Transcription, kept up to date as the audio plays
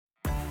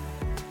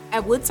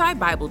At Woodside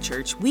Bible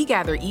Church, we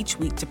gather each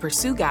week to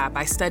pursue God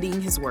by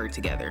studying His Word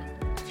together.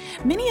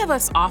 Many of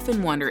us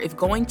often wonder if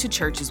going to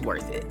church is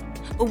worth it.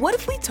 But what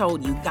if we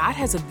told you God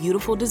has a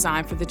beautiful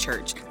design for the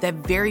church that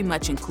very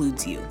much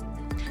includes you?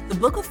 The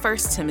book of 1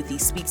 Timothy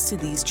speaks to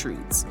these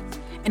truths.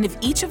 And if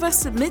each of us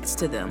submits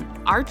to them,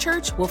 our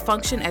church will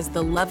function as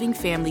the loving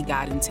family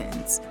God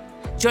intends.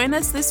 Join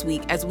us this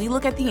week as we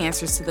look at the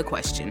answers to the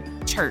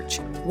question, Church,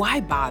 why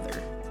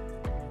bother?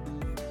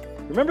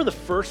 Remember the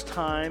first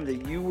time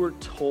that you were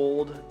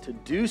told to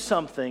do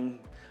something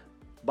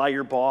by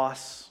your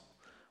boss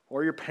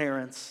or your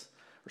parents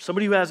or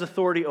somebody who has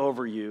authority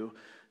over you?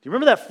 Do you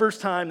remember that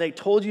first time they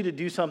told you to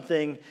do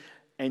something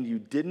and you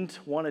didn't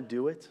want to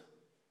do it?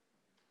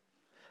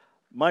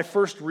 My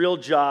first real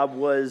job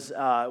was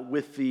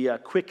with the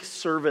quick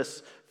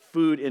service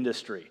food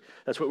industry.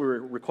 That's what we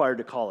were required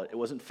to call it. It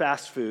wasn't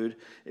fast food,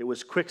 it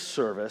was quick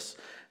service.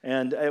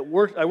 And I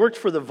worked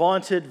for the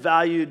vaunted,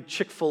 valued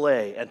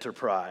Chick-fil-A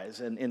enterprise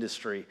and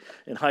industry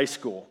in high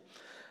school.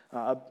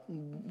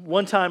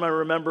 One time I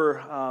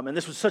remember, and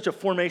this was such a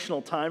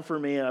formational time for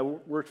me, I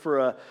worked for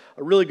a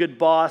really good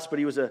boss, but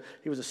he was a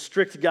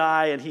strict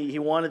guy, and he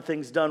wanted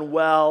things done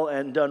well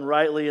and done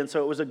rightly, and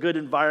so it was a good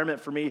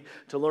environment for me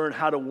to learn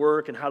how to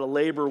work and how to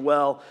labor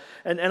well.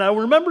 And I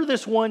remember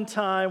this one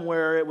time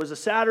where it was a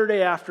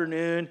Saturday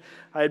afternoon.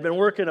 I had been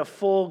working a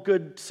full,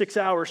 good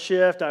 6-hour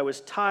shift. I was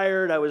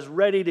tired. I was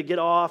ready to get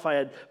off. I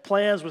had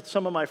plans with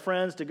some of my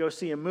friends to go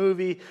see a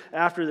movie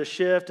after the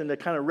shift and to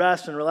kind of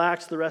rest and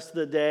relax the rest of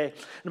the day.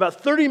 And about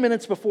 30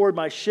 minutes before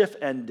my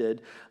shift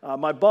ended,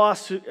 my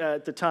boss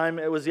at the time,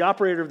 it was the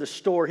operator of the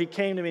store, he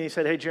came to me and he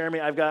said, "Hey,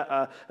 Jeremy, I've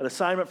got an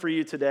assignment for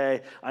you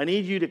today. I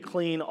need you to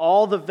clean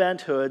all the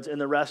vent hoods in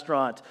the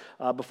restaurant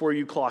before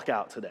you clock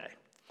out today."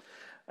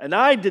 And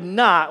I did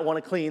not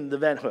want to clean the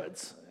vent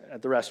hoods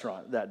at the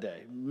restaurant that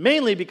day,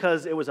 mainly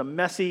because it was a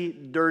messy,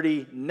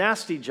 dirty,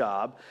 nasty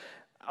job.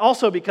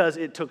 Also because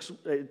it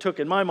took,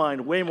 in my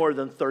mind, way more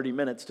than 30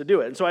 minutes to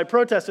do it. And so I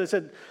protested. I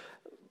said,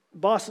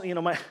 "Boss,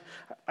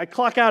 I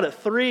clock out at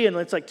 3 and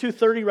it's like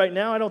 2:30 right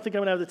now. I don't think I'm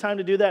going to have the time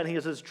to do that." And he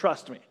says,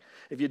 "Trust me.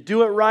 If you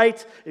do it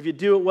right, if you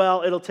do it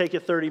well, it'll take you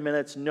 30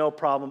 minutes. No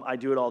problem. I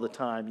do it all the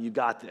time. You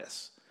got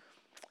this."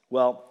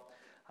 Well,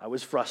 I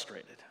was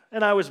frustrated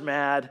and I was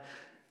mad.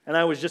 And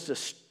I was just a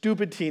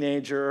stupid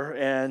teenager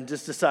and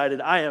just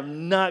decided I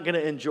am not going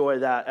to enjoy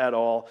that at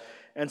all.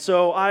 And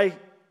so I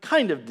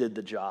kind of did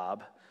the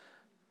job,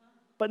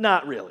 but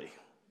not really.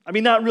 I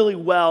mean, not really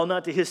well,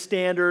 not to his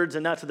standards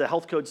and not to the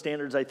health code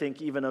standards, I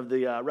think, even of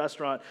the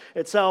restaurant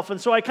itself. And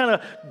so I kind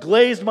of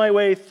glazed my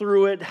way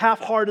through it,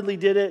 half-heartedly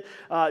did it,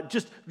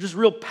 just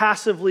real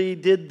passively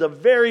did the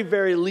very,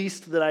 very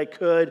least that I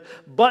could,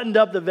 buttoned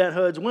up the vent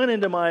hoods, went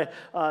into my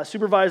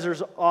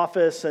supervisor's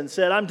office and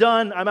said, "I'm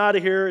done, I'm out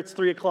of here, it's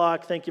 3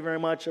 o'clock, thank you very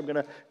much, I'm going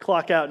to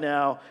clock out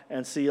now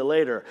and see you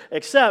later."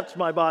 Except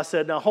my boss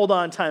said, "Now hold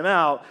on, time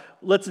out,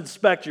 let's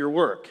inspect your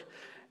work."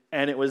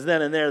 And it was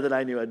then and there that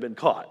I knew I'd been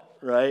caught.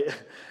 Right?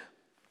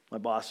 My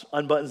boss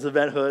unbuttons the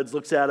vent hoods,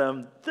 looks at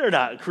them. They're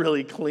not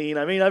really clean.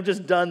 I mean, I've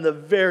just done the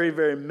very,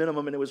 very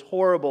minimum, and it was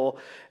horrible.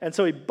 And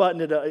so he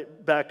buttoned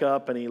it back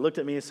up, and he looked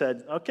at me and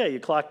said, "Okay,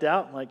 you clocked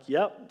out?" I'm like,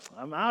 "Yep,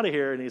 I'm out of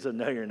here." And he said,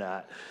 "No, you're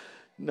not.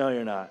 No,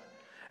 you're not."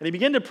 And he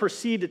began to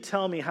proceed to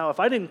tell me how if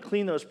I didn't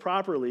clean those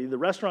properly, the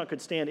restaurant could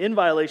stand in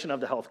violation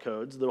of the health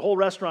codes. The whole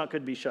restaurant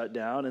could be shut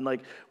down,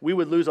 and we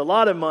would lose a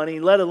lot of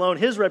money, let alone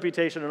his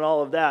reputation and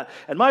all of that.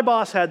 And my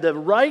boss had the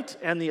right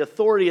and the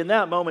authority in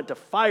that moment to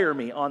fire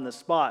me on the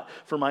spot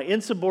for my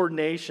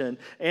insubordination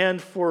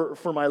and for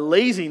my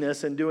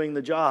laziness in doing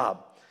the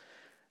job.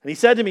 And he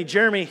said to me,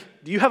 "Jeremy,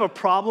 do you have a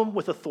problem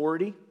with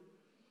authority?"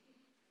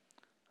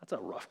 That's a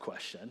rough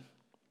question.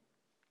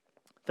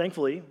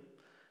 Thankfully, he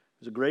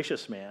was a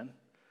gracious man.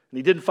 And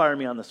he didn't fire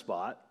me on the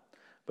spot,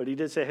 but he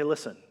did say, "Hey,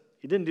 listen,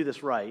 you didn't do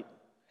this right,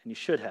 and you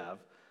should have.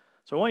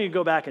 So I want you to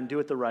go back and do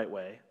it the right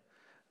way."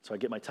 So I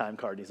get my time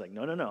card, and he's like,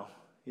 No,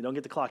 you don't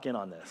get to clock in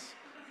on this.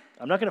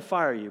 I'm not going to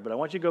fire you, but I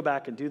want you to go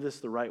back and do this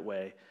the right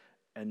way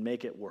and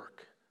make it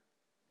work.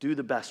 Do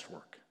the best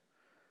work.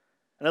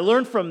 And I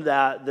learned from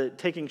that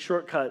taking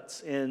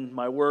shortcuts in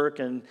my work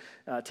and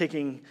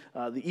taking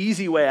the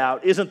easy way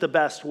out isn't the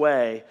best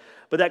way.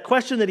 But that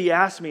question that he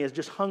asked me has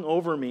just hung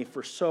over me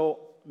for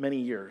so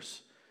many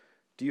years.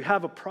 Do you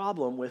have a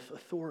problem with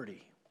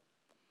authority?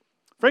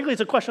 Frankly, it's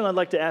a question I'd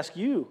like to ask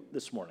you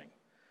this morning.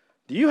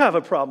 Do you have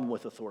a problem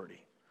with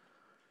authority?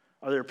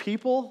 Are there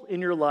people in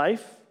your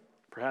life,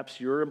 perhaps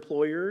your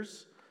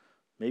employers,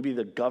 maybe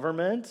the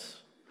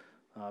government,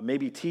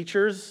 maybe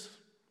teachers,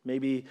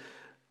 maybe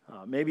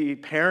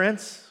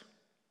parents?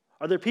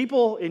 Are there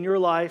people in your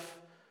life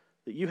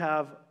that you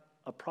have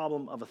a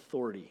problem of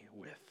authority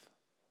with?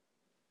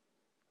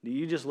 Do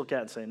you just look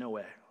at and say, "No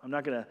way, I'm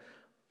not going to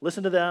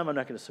listen to them, I'm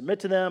not going to submit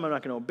to them, I'm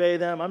not going to obey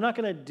them, I'm not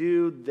going to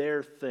do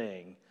their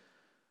thing"?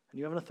 And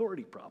you have an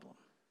authority problem.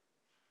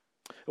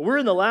 We're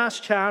in the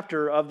last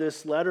chapter of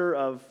this letter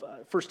of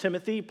 1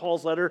 Timothy,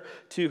 Paul's letter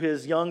to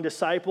his young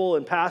disciple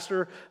and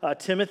pastor,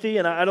 Timothy.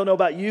 And I don't know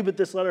about you, but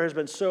this letter has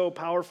been so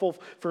powerful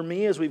for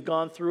me as we've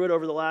gone through it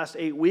over the last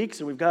 8 weeks.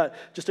 And we've got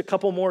just a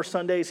couple more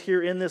Sundays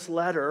here in this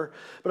letter.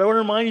 But I want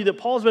to remind you that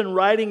Paul's been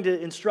writing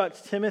to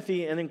instruct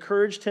Timothy and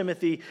encourage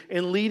Timothy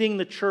in leading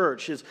the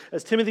church.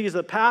 As Timothy is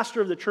the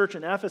pastor of the church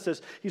in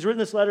Ephesus, he's written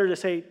this letter to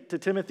say to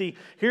Timothy,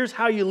 here's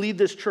how you lead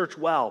this church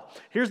well.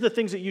 Here's the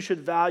things that you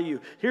should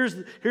value. Here's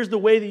the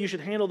way that you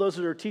should handle those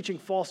that are teaching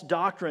false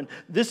doctrine.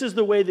 This is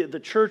the way that the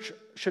church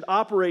should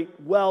operate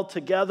well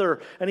together.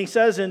 And he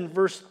says in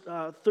verse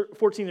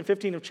 14 and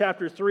 15 of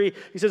chapter 3,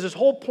 he says his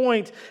whole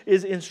point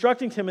is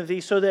instructing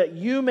Timothy so that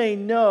you may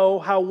know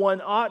how one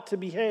ought to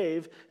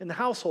behave in the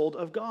household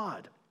of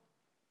God.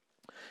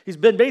 He's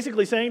been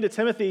basically saying to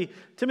Timothy,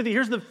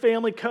 here's the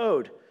family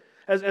code.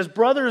 As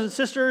brothers and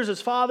sisters,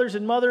 as fathers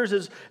and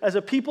mothers, as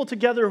a people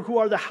together who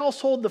are the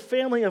household, the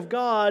family of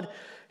God,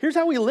 here's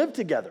how we live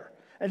together.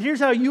 And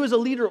here's how you as a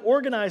leader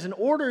organize and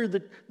order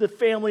the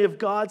family of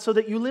God so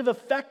that you live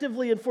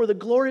effectively and for the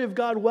glory of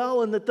God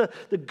well, and that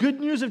the good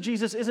news of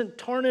Jesus isn't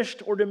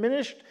tarnished or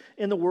diminished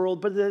in the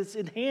world, but that it's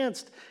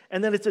enhanced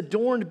and that it's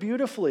adorned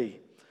beautifully.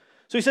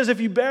 So he says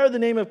if you bear the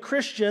name of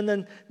Christian,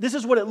 then this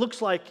is what it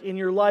looks like in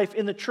your life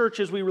in the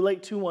church as we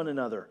relate to one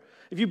another.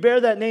 If you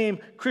bear that name,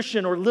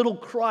 Christian or little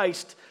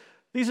Christ,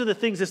 these are the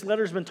things this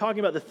letter has been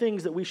talking about, the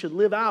things that we should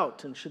live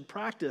out and should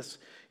practice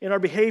in our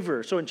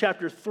behavior. So in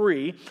chapter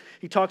 3,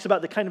 he talks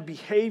about the kind of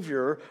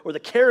behavior or the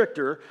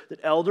character that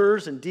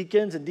elders and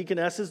deacons and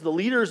deaconesses, the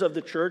leaders of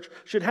the church,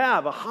 should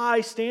have, a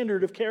high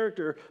standard of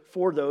character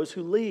for those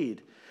who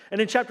lead. And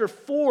in chapter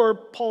 4,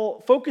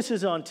 Paul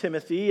focuses on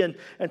Timothy and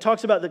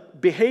talks about the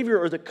behavior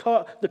or the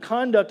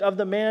conduct of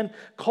the man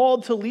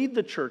called to lead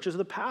the church as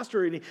the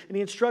pastor. And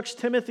he instructs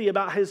Timothy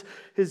about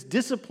his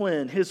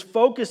discipline, his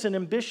focus and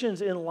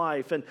ambitions in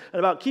life, and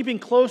about keeping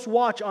close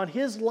watch on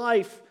his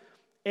life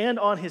and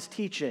on his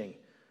teaching,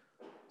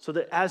 so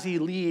that as he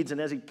leads and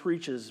as he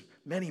preaches,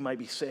 many might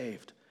be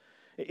saved.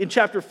 In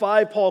chapter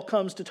 5, Paul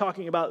comes to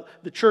talking about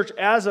the church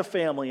as a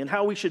family and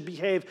how we should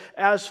behave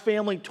as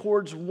family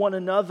towards one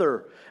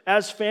another.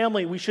 As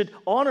family, we should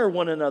honor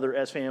one another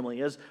as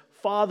family, as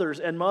fathers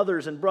and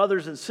mothers and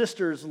brothers and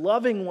sisters,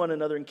 loving one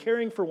another and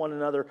caring for one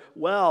another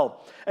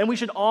well. And we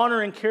should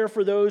honor and care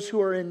for those who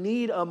are in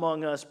need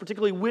among us,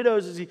 particularly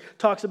widows as he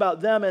talks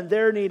about them and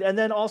their need, and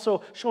then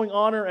also showing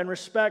honor and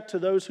respect to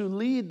those who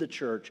lead the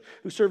church,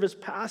 who serve as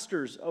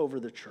pastors over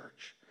the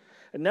church.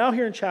 And now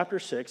here in chapter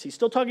 6, he's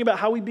still talking about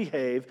how we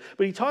behave,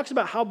 but he talks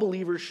about how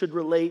believers should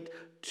relate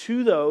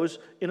to those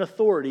in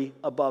authority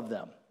above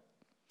them.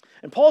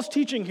 And Paul's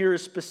teaching here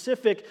is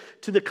specific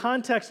to the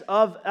context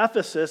of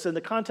Ephesus and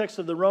the context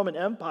of the Roman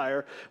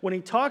Empire when he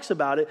talks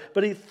about it,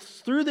 but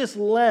through this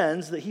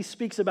lens that he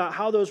speaks about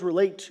how those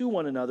relate to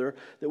one another,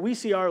 that we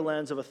see our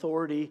lens of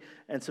authority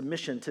and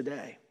submission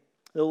today.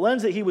 The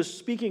lens that he was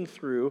speaking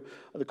through,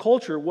 the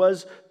culture,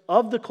 was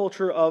of the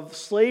culture of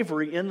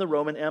slavery in the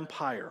Roman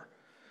Empire.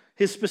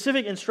 His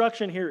specific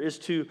instruction here is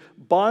to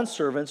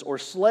bondservants or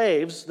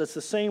slaves. That's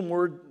the same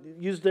word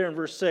used there in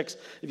verse 6.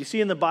 If you see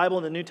in the Bible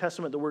in the New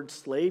Testament the word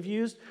slave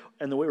used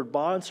and the word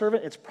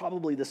bondservant, it's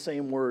probably the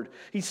same word.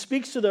 He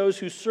speaks to those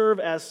who serve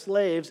as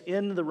slaves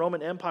in the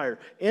Roman Empire,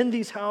 in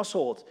these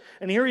households.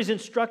 And here he's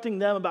instructing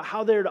them about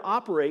how they're to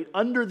operate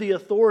under the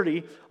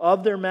authority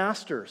of their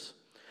masters.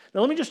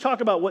 Now, let me just talk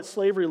about what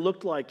slavery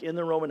looked like in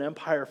the Roman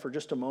Empire for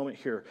just a moment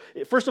here.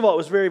 First of all, it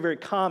was very, very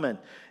common.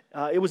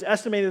 It was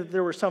estimated that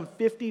there were some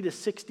 50 to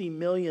 60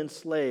 million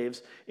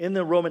slaves in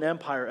the Roman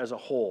Empire as a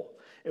whole.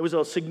 It was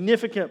a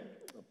significant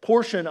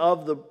portion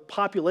of the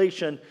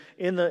population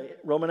in the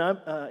Roman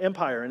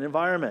Empire and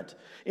environment.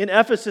 In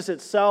Ephesus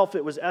itself,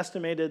 it was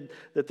estimated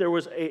that there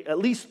was at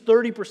least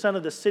 30%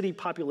 of the city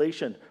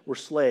population were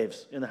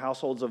slaves in the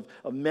households of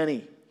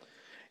many.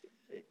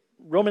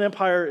 Roman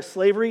Empire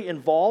slavery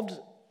involved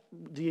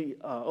the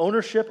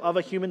ownership of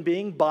a human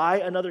being by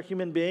another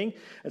human being.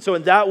 And so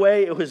in that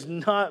way, it was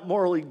not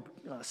morally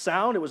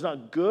sound, it was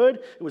not good,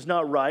 it was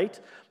not right.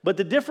 But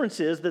the difference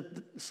is that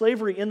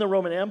slavery in the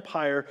Roman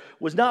Empire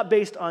was not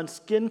based on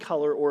skin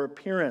color or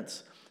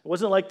appearance. It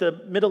wasn't like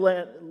the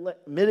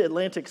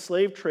mid-Atlantic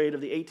slave trade of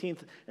the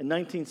 18th and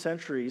 19th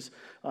centuries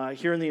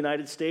here in the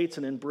United States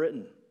and in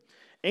Britain.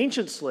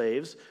 Ancient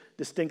slaves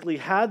distinctly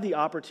had the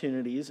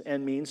opportunities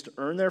and means to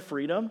earn their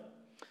freedom.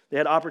 They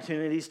had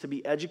opportunities to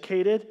be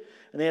educated,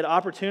 and they had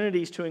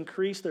opportunities to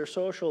increase their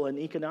social and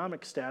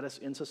economic status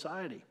in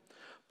society.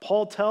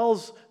 Paul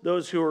tells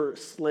those who are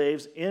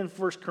slaves in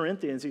 1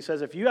 Corinthians, he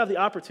says, if you have the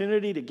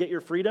opportunity to get your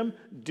freedom,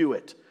 do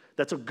it.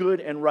 That's a good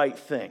and right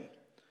thing.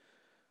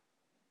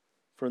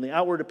 From the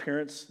outward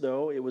appearance,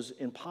 though, it was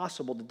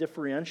impossible to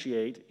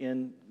differentiate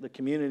in the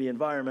community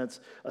environments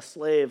a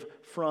slave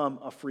from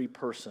a free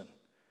person.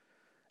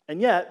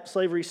 And yet,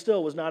 slavery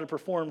still was not a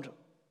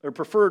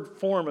preferred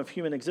form of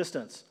human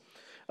existence.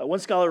 One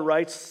scholar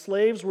writes,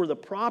 slaves were the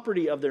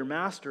property of their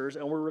masters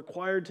and were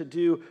required to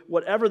do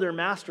whatever their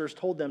masters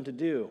told them to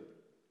do.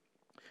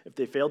 If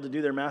they failed to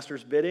do their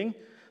master's bidding,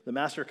 the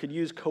master could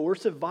use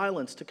coercive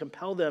violence to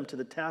compel them to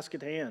the task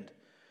at hand.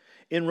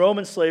 In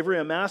Roman slavery,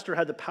 a master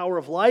had the power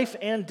of life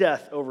and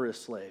death over his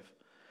slave.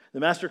 The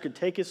master could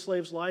take his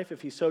slave's life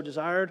if he so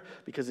desired,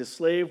 because his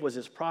slave was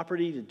his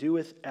property to do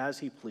with as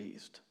he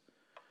pleased.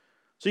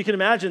 So you can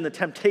imagine the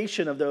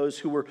temptation of those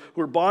who were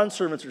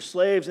bondservants or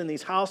slaves in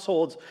these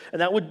households,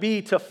 and that would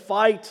be to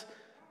fight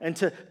and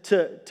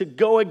to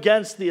go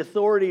against the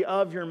authority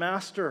of your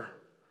master.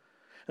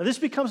 Now, this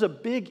becomes a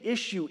big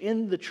issue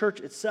in the church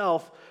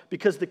itself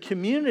because the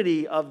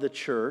community of the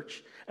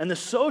church and the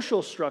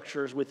social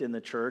structures within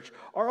the church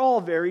are all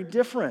very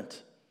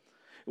different.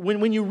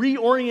 When you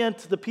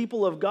reorient the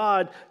people of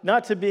God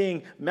not to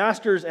being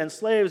masters and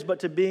slaves, but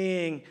to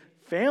being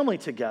family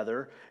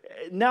together,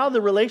 now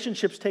the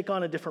relationships take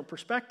on a different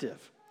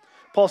perspective.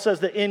 Paul says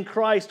that in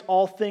Christ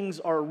all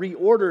things are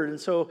reordered, and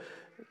so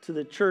to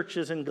the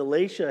churches in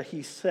Galatia,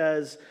 he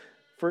says,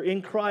 "For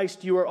in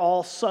Christ you are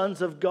all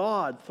sons of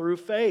God through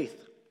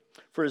faith.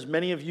 For as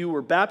many of you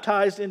were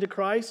baptized into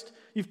Christ,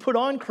 you've put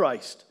on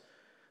Christ.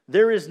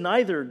 There is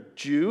neither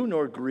Jew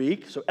nor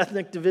Greek," so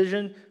ethnic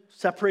division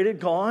separated,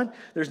 gone.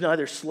 "There's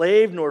neither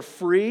slave nor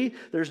free.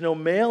 There's no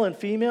male and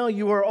female.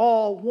 You are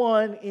all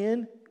one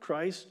in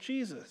Christ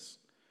Jesus."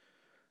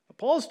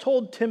 Paul has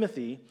told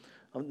Timothy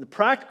of the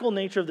practical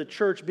nature of the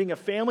church being a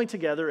family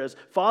together as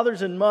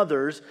fathers and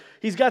mothers.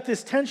 He's got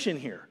this tension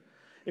here.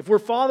 If we're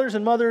fathers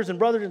and mothers and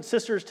brothers and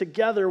sisters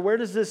together, where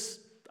does this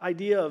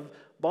idea of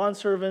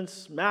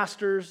bondservants,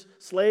 masters,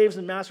 slaves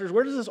and masters,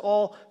 where does this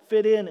all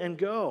fit in and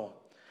go?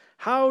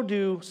 How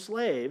do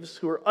slaves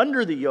who are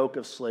under the yoke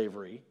of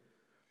slavery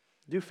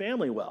do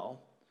family well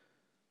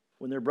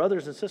when they're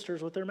brothers and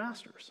sisters with their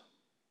masters?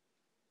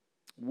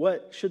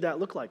 What should that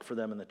look like for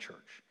them in the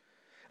church?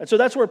 And so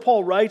that's where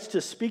Paul writes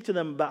to speak to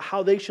them about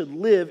how they should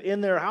live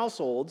in their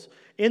households,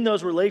 in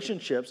those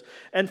relationships.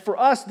 And for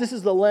us, this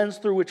is the lens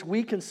through which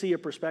we can see a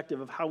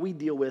perspective of how we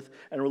deal with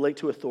and relate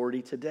to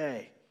authority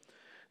today.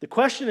 The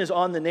question is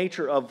on the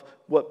nature of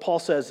what Paul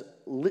says,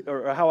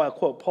 or how I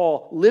quote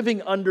Paul,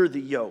 living under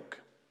the yoke.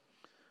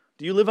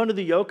 Do you live under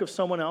the yoke of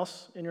someone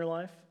else in your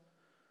life?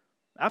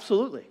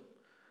 Absolutely.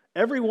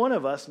 Every one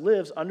of us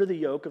lives under the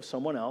yoke of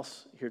someone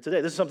else here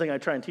today. This is something I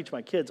try and teach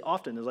my kids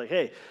often. Is like,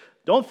 hey,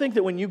 don't think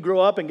that when you grow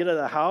up and get out of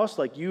the house,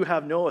 like you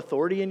have no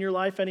authority in your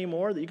life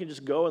anymore, that you can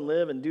just go and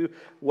live and do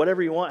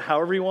whatever you want,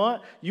 however you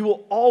want. You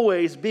will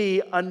always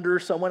be under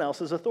someone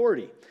else's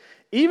authority.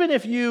 Even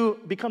if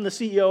you become the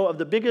CEO of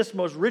the biggest,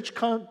 most rich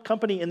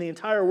company in the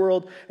entire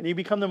world, and you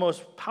become the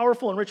most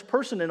powerful and rich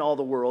person in all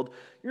the world,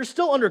 you're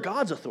still under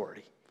God's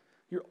authority.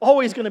 You're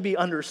always going to be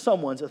under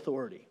someone's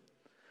authority.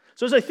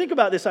 So as I think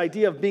about this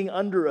idea of being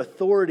under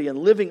authority and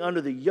living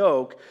under the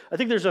yoke, I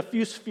think there's a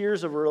few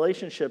spheres of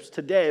relationships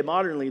today,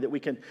 modernly, that we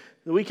can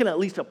at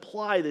least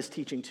apply this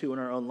teaching to in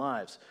our own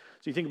lives.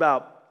 So you think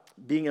about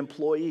being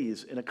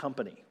employees in a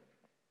company.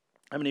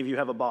 How many of you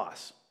have a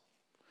boss?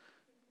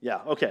 Yeah,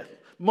 okay.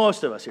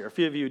 Most of us here. A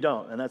few of you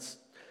don't, and that's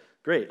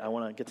great. I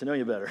want to get to know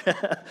you better.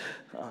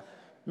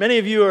 Many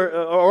of you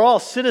are all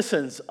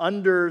citizens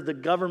under the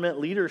government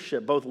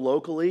leadership, both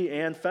locally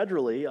and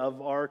federally, of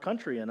our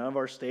country and of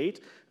our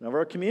state and of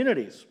our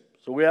communities.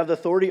 So we have the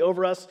authority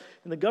over us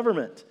in the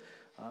government.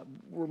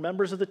 We're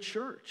members of the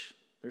church.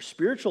 There's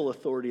spiritual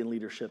authority and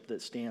leadership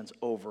that stands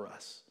over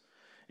us.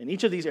 And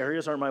each of these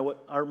areas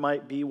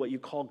might be what you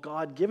call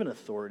God-given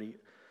authority,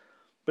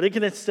 but it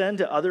can extend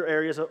to other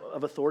areas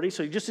of authority.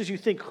 So just as you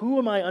think, who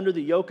am I under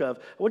the yoke of?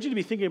 I want you to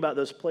be thinking about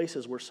those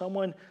places where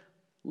someone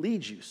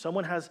leads you.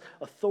 Someone has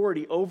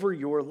authority over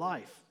your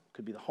life. It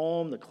could be the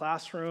home, the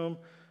classroom,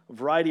 a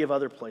variety of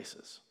other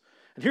places.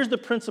 And here's the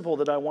principle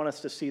that I want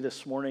us to see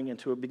this morning and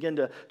to begin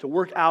to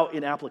work out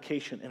in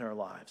application in our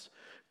lives.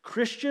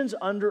 Christians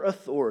under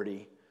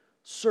authority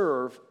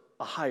serve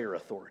a higher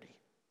authority.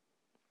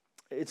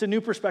 It's a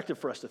new perspective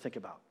for us to think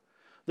about.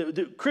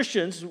 The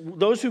Christians,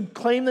 those who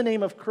claim the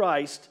name of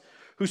Christ,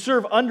 who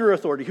serve under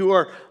authority, who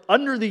are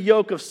under the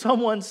yoke of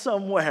someone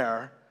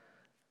somewhere,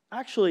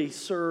 actually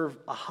serve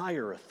a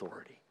higher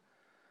authority.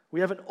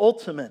 We have an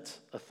ultimate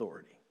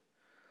authority.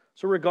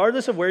 So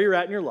regardless of where you're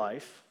at in your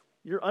life,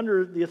 you're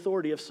under the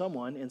authority of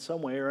someone in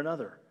some way or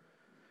another.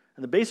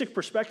 And the basic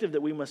perspective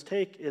that we must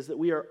take is that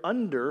we are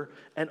under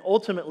and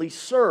ultimately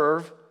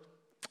serve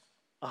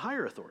a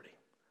higher authority,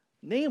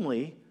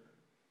 namely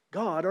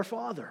God our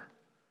Father.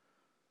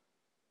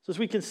 So as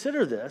we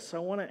consider this, I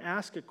want to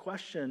ask a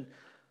question.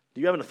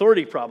 Do you have an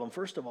authority problem,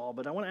 first of all?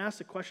 But I want to ask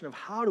the question of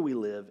how do we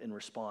live in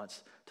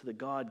response to the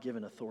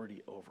God-given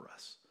authority over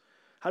us?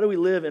 How do we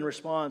live in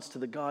response to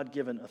the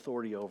God-given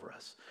authority over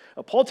us?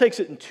 Paul takes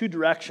it in two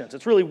directions.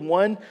 It's really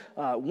one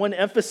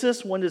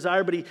emphasis, one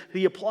desire, but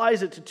he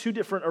applies it to two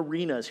different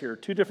arenas here,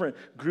 two different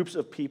groups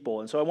of people.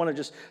 And so I want to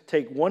just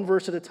take one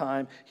verse at a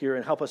time here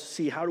and help us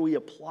see how do we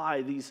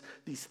apply these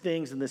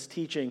things in this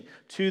teaching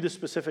to the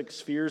specific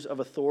spheres of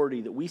authority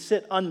that we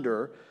sit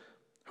under.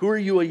 Who are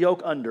you a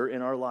yoke under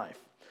in our life?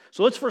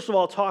 So let's first of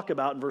all talk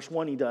about, in verse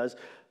 1 he does,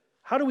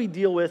 how do we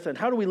deal with and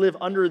how do we live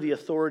under the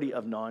authority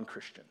of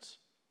non-Christians?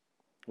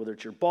 Whether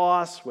it's your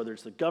boss, whether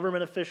it's the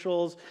government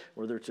officials,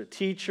 whether it's a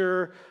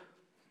teacher,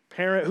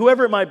 parent,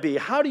 whoever it might be,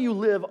 how do you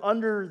live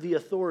under the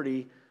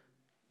authority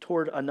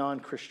toward a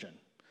non-Christian?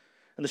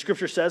 And the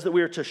scripture says that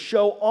we are to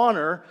show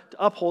honor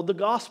to uphold the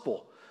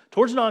gospel.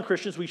 Towards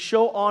non-Christians, we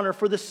show honor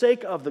for the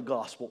sake of the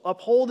gospel,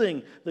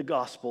 upholding the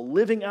gospel,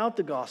 living out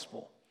the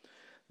gospel.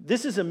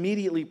 This is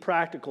immediately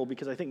practical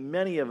because I think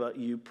many of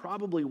you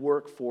probably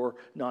work for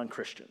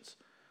non-Christians.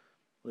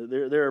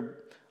 There are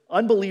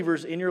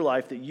unbelievers in your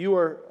life that you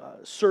are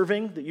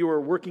serving, that you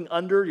are working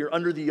under, you're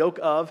under the yoke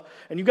of,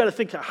 and you've got to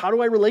think, how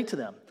do I relate to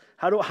them?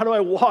 How do I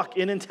walk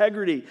in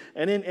integrity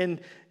and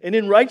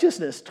in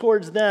righteousness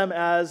towards them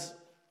as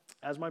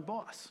my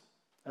boss,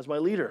 as my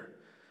leader?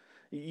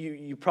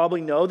 You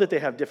probably know that they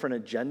have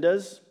different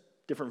agendas,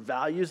 different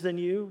values than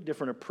you,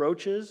 different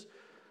approaches.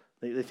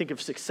 They think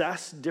of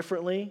success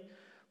differently.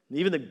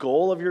 Even the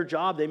goal of your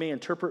job, they may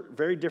interpret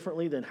very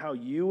differently than how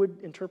you would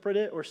interpret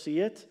it or see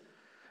it.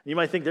 You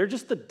might think they're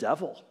just the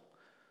devil.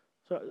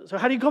 So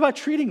how do you go about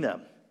treating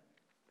them?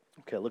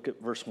 Okay, look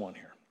at verse 1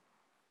 here.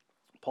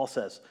 Paul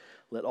says,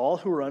 "Let all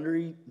who are under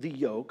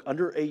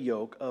a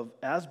yoke of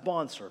as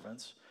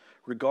bondservants,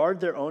 regard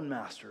their own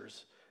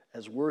masters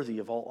as worthy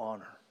of all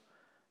honor,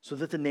 so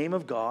that the name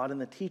of God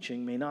and the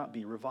teaching may not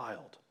be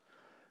reviled."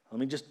 Let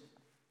me just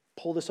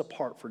pull this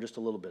apart for just a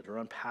little bit or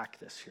unpack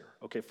this here.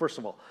 Okay, first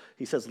of all,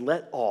 he says,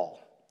 "Let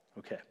all."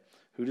 Okay,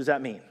 who does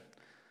that mean?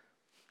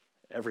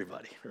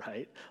 Everybody,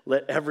 right?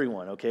 Let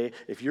everyone, okay?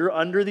 If you're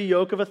under the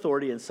yoke of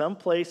authority in some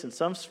place, in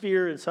some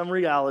sphere, in some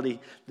reality,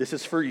 this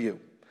is for you.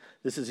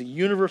 This is a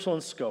universal in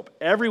scope.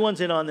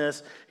 Everyone's in on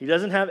this. He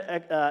doesn't have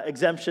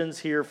exemptions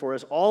here for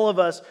us. All of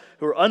us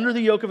who are under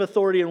the yoke of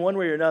authority in one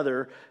way or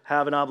another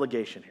have an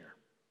obligation here.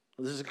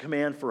 This is a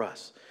command for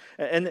us.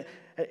 And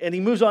he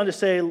moves on to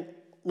say,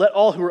 let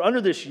all who are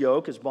under this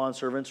yoke as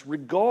bondservants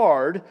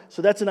regard,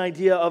 so that's an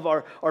idea of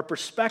our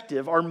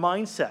perspective, our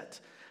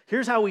mindset.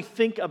 Here's how we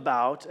think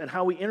about and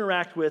how we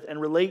interact with and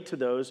relate to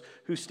those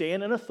who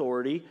stand in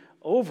authority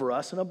over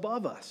us and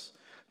above us.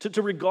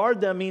 To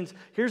regard them means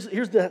here's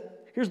the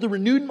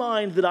renewed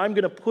mind that I'm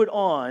going to put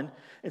on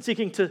and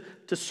seeking to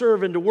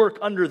serve and to work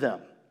under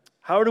them.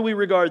 How do we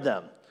regard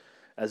them?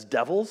 As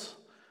devils?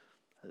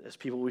 As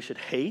people we should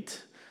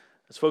hate?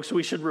 As folks who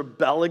we should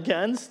rebel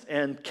against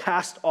and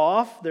cast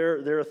off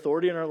their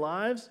authority in our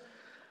lives?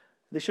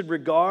 They should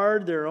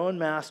regard their own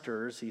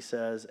masters, he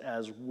says,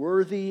 as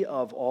worthy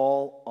of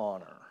all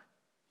honor.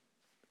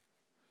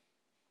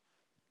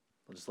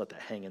 We'll just let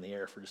that hang in the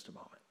air for just a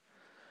moment.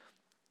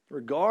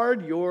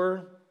 Regard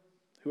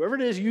whoever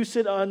it is you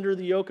sit under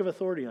the yoke of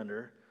authority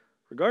under,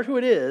 regard who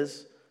it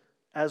is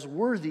as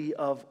worthy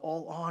of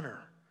all honor.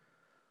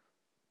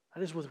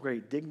 That is with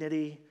great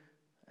dignity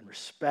and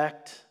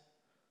respect,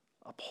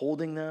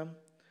 upholding them.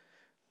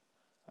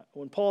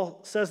 When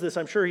Paul says this,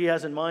 I'm sure he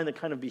has in mind the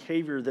kind of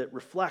behavior that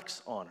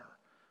reflects honor,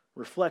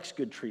 reflects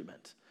good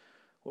treatment.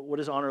 What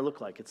does honor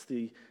look like? It's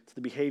the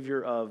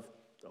behavior of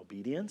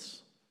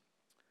obedience.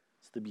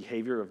 It's the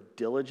behavior of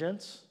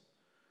diligence.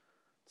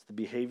 It's the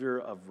behavior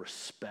of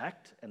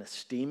respect and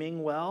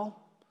esteeming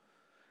well.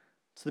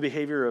 It's the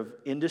behavior of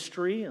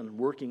industry and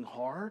working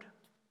hard,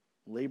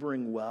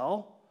 laboring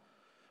well.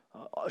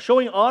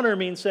 Showing honor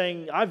means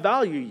saying, I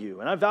value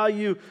you, and I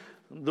value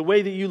the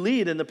way that you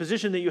lead and the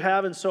position that you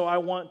have, and so I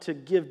want to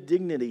give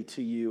dignity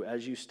to you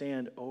as you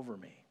stand over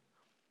me.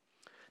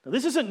 Now,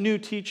 this isn't new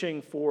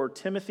teaching for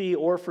Timothy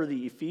or for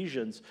the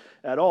Ephesians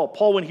at all.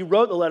 Paul, when he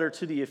wrote the letter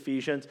to the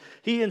Ephesians,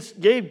 he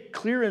gave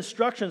clear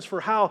instructions for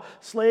how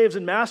slaves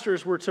and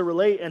masters were to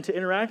relate and to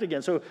interact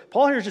again. So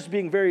Paul here is just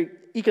being very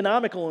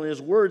economical in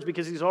his words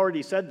because he's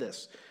already said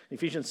this. In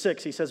Ephesians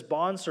 6, he says,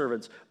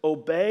 "Bondservants,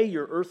 obey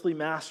your earthly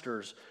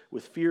masters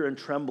with fear and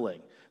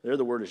trembling." There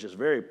the word is just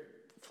very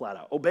flat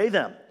out. Obey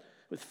them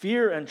with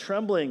fear and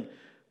trembling,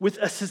 with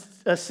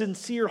a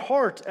sincere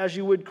heart as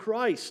you would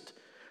Christ,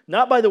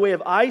 not by the way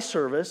of eye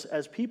service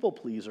as people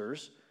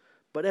pleasers,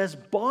 but as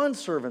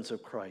bondservants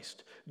of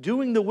Christ,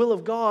 doing the will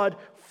of God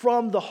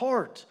from the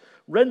heart,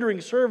 rendering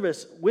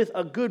service with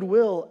a good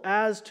will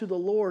as to the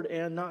Lord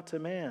and not to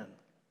man.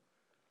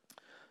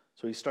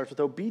 So he starts with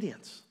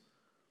obedience.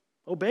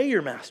 Obey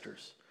your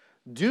masters.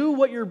 Do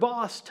what your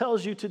boss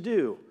tells you to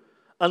do,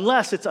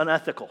 unless it's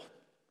unethical,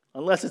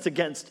 unless it's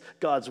against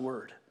God's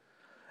word.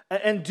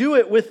 And do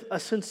it with a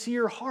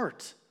sincere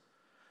heart.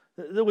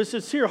 With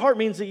sincere heart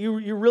means that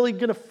you're really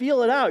going to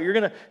feel it out. You're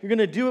going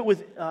to do it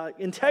with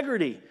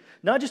integrity,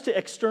 not just to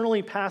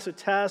externally pass a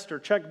test or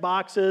check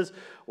boxes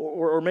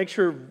or make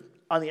sure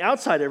on the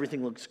outside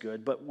everything looks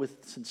good, but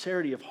with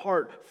sincerity of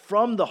heart,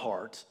 from the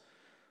heart,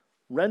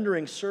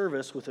 rendering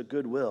service with a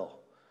good will.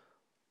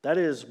 That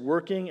is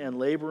working and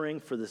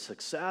laboring for the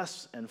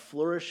success and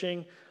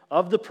flourishing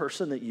of the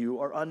person that you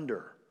are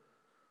under.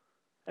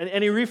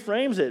 And he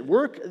reframes it.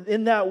 Work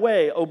in that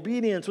way,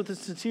 obedience with a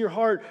sincere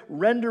heart,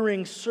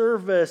 rendering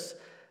service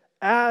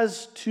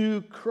as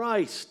to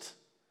Christ.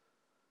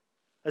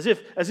 As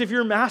if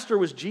your master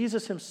was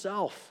Jesus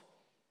himself.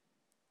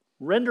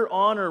 Render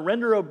honor,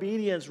 render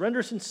obedience,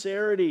 render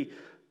sincerity,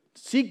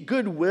 seek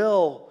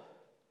goodwill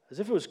as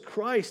if it was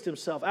Christ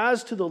himself.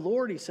 As to the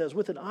Lord, he says,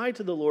 with an eye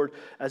to the Lord,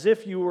 as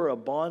if you were a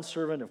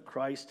bondservant of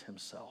Christ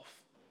himself.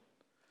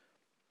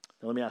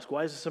 Now let me ask,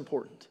 why is this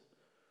important?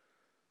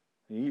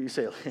 You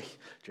say,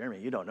 Jeremy,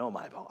 you don't know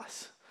my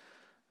boss.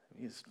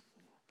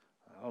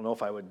 I don't know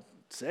if I would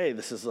say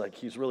this is like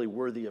he's really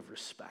worthy of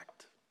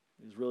respect.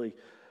 He's really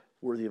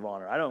worthy of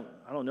honor. I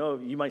don't know.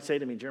 You might say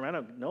to me, Jeremy, I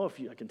don't know if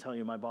I can tell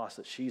you my boss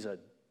that she's a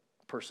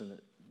person that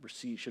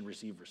should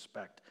receive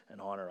respect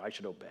and honor. I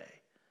should obey.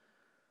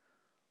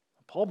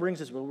 Paul brings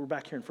this, well, we're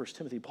back here in 1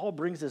 Timothy. Paul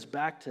brings this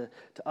back to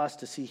us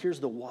to see, here's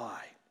the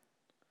why.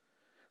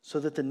 So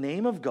that the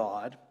name of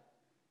God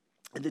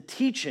and the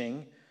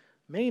teaching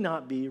may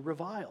not be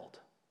reviled.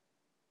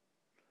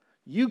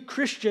 You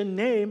Christian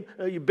name,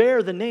 you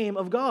bear the name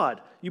of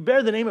God. You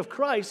bear the name of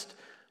Christ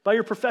by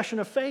your profession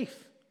of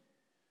faith.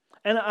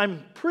 And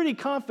I'm pretty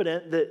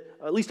confident that,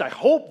 at least I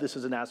hope this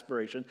is an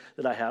aspiration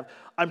that I have,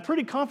 I'm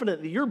pretty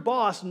confident that your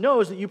boss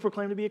knows that you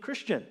proclaim to be a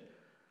Christian.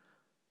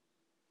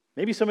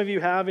 Maybe some of you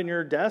have in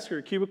your desk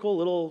or cubicle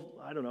little,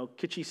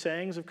 kitschy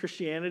sayings of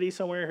Christianity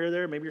somewhere here or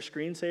there. Maybe your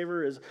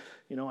screensaver is,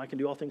 I can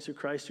do all things through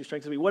Christ who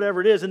strengthens me,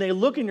 whatever it is. And they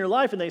look in your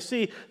life and they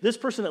see this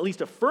person at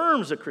least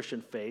affirms a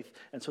Christian faith,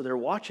 and so they're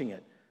watching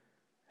it.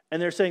 And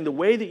they're saying the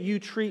way that you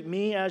treat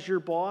me as your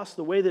boss,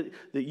 the way that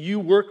you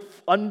work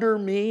under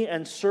me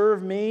and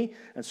serve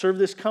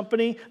this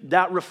company,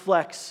 that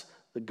reflects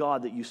the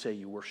God that you say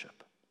you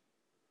worship.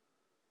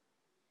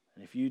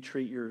 And if you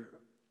treat your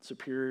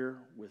superior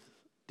with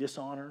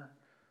dishonor,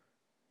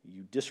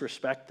 you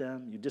disrespect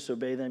them, you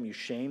disobey them, you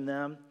shame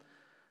them,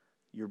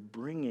 you're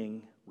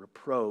bringing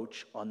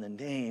reproach on the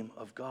name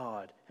of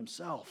God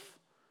himself.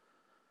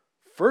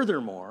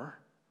 Furthermore,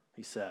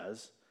 he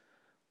says,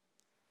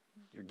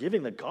 you're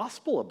giving the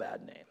gospel a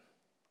bad name.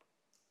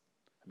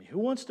 I mean, who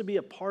wants to be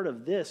a part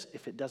of this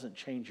if it doesn't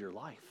change your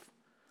life?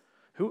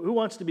 Who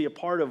wants to be a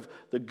part of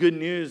the good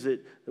news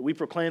that we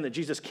proclaim that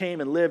Jesus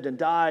came and lived and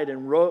died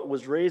and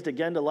was raised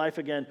again to life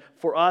again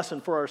for us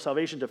and for our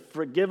salvation, to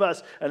forgive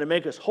us and to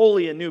make us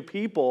holy and new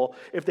people,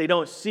 if they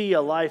don't see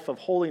a life of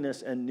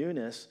holiness and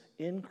newness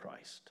in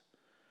Christ?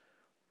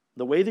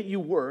 The way that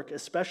you work,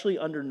 especially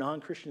under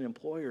non-Christian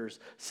employers,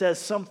 says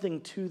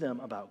something to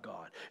them about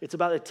God. It's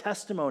about a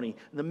testimony,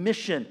 the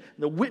mission,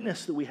 the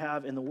witness that we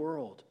have in the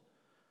world.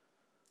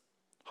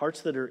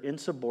 Hearts that are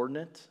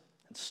insubordinate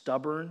and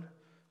stubborn,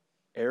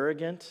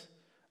 arrogant,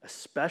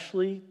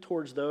 especially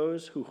towards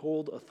those who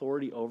hold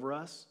authority over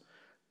us,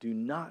 do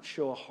not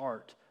show a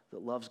heart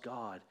that loves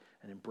God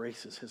and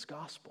embraces his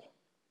gospel.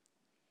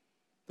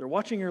 They're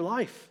watching your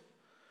life.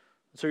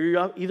 So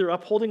you're either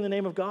upholding the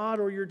name of God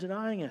or you're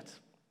denying it.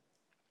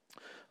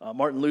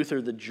 Martin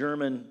Luther, the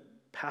German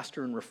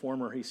pastor and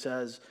reformer, he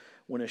says,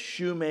 when a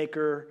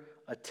shoemaker,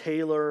 a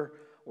tailor,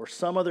 or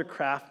some other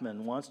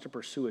craftsman wants to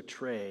pursue a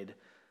trade,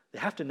 they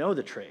have to know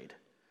the trade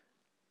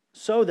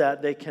so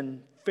that they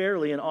can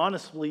fairly and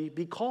honestly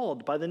be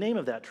called by the name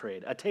of that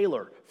trade. A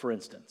tailor, for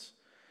instance.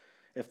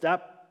 If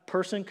that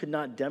person could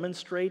not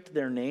demonstrate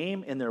their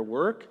name in their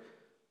work,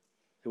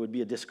 it would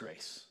be a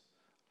disgrace.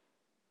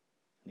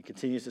 He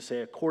continues to say,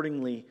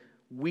 accordingly,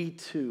 we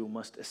too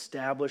must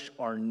establish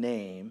our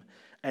name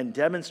and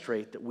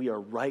demonstrate that we are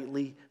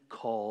rightly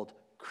called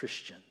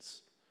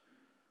Christians.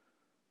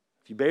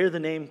 If you bear the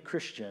name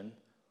Christian,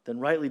 then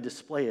rightly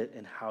display it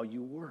in how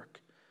you work.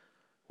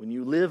 When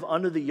you live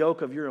under the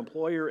yoke of your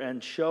employer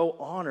and show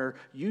honor,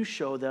 you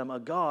show them a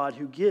God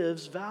who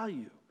gives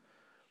value.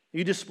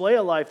 You display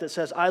a life that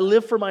says, I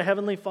live for my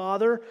heavenly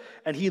Father,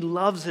 and he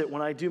loves it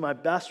when I do my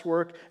best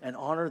work and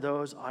honor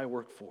those I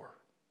work for.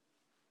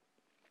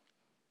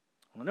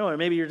 I know, and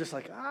maybe you're just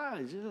like,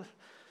 this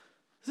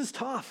is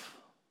tough.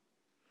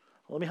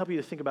 Well, let me help you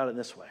to think about it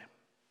this way.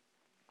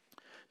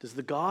 Does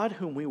the God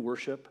whom we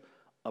worship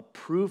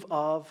approve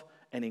of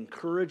and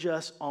encourage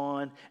us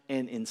on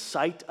and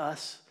incite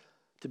us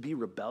to be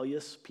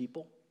rebellious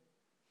people?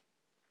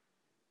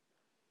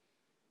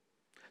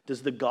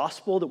 Does the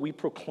gospel that we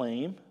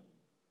proclaim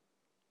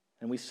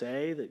and we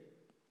say that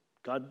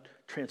God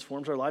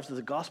transforms our lives, does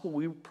the gospel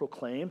we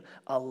proclaim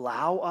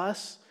allow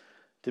us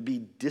to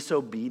be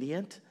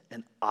disobedient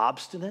and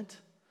obstinate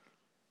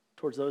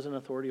towards those in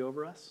authority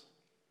over us?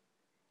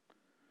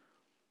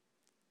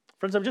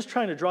 Friends, I'm just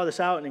trying to draw this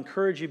out and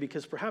encourage you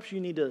because perhaps you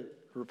need to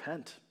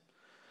repent.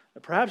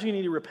 Perhaps you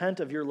need to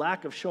repent of your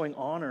lack of showing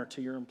honor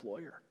to your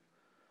employer.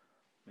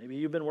 Maybe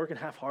you've been working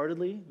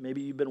half-heartedly.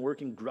 Maybe you've been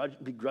working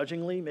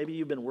begrudgingly. Maybe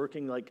you've been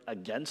working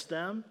against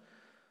them.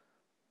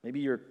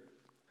 Maybe you're,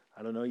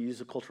 you use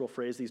a cultural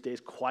phrase these days,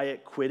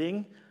 quiet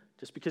quitting,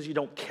 just because you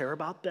don't care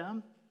about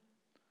them.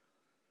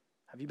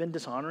 Have you been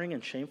dishonoring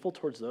and shameful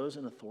towards those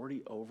in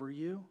authority over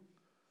you?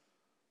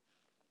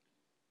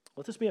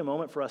 Let this be a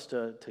moment for us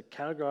to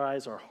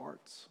categorize our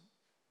hearts,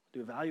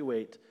 to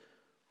evaluate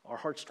our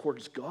hearts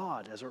towards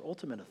God as our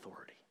ultimate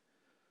authority.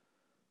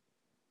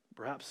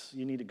 Perhaps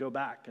you need to go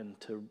back and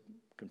to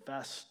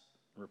confess,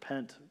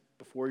 repent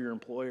before your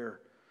employer,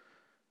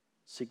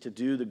 seek to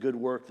do the good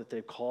work that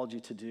they've called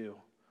you to do,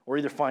 or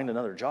either find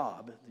another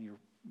job that you're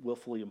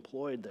willfully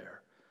employed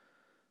there.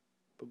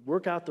 but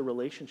work out the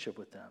relationship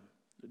with them.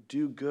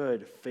 Do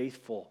good,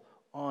 faithful,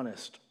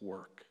 honest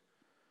work.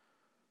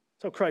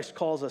 That's how Christ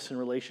calls us in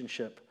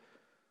relationship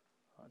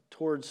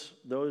towards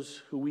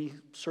those who we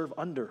serve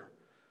under.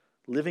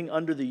 Living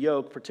under the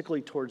yoke,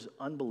 particularly towards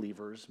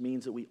unbelievers,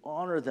 means that we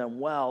honor them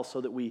well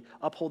so that we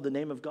uphold the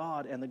name of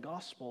God and the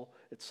gospel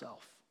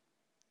itself.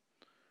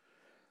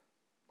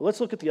 Well,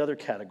 let's look at the other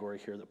category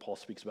here that Paul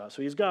speaks about.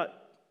 So he's got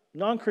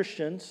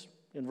non-Christians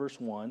in verse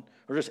 1,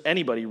 or just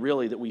anybody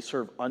really that we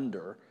serve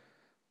under,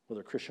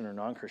 whether Christian or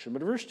non-Christian.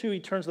 But in verse 2, he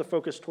turns the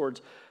focus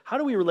towards how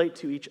do we relate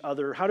to each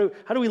other? How do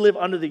we live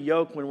under the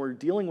yoke when we're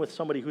dealing with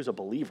somebody who's a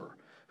believer,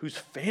 who's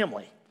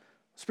family,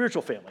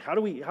 spiritual family? How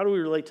do we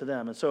relate to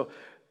them? And so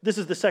this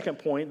is the second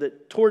point,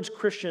 that towards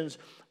Christians,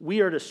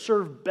 we are to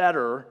serve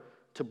better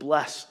to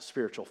bless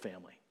spiritual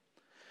family.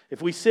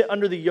 If we sit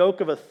under the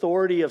yoke of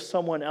authority of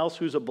someone else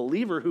who's a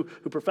believer, who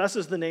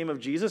professes the name of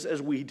Jesus,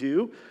 as we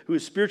do, who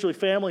is spiritually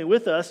family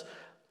with us,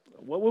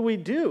 what will we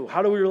do?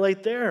 How do we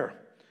relate there?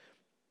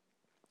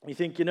 You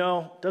think,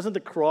 doesn't the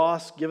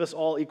cross give us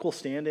all equal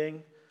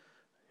standing?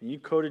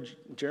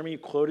 Jeremy, you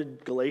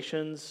quoted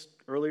Galatians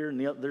earlier,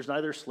 there's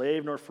neither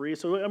slave nor free.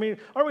 So, are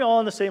we all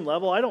on the same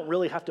level? I don't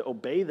really have to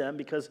obey them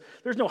because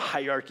there's no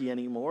hierarchy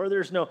anymore.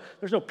 There's no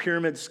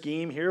pyramid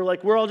scheme here.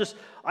 Like, we're all just,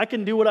 I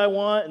can do what I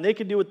want, and they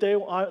can do what they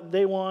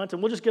want,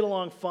 and we'll just get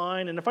along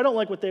fine. And if I don't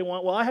like what they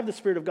want, well, I have the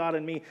Spirit of God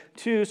in me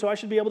too, so I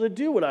should be able to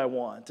do what I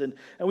want. And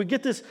we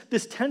get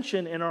this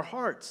tension in our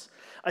hearts.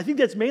 I think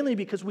that's mainly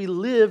because we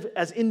live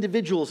as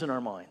individuals in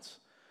our minds.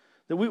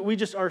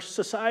 That our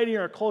society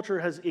and our culture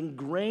has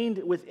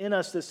ingrained within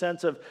us the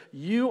sense of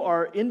you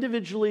are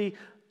individually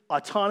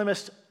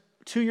autonomous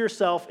to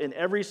yourself in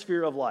every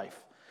sphere of life.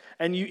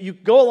 And you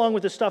go along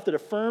with the stuff that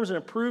affirms and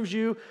approves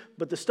you,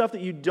 but the stuff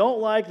that you don't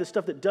like, the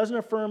stuff that doesn't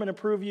affirm and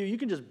approve you, you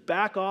can just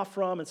back off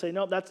from and say,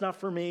 no, that's not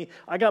for me.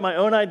 I got my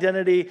own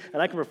identity,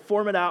 and I can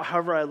perform it out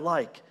however I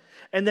like.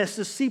 And this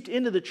is seeped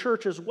into the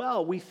church as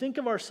well. We think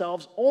of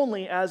ourselves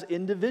only as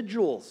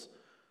individuals.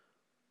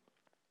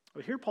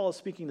 But here Paul is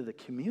speaking to the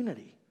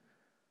community,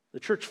 the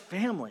church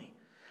family.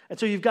 And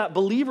so you've got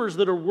believers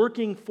that are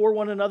working for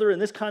one another. In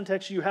this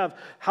context, you have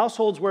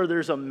households where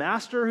there's a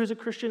master who's a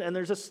Christian and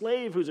there's a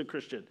slave who's a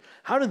Christian.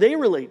 How do they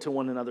relate to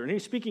one another? And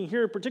he's speaking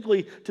here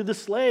particularly to the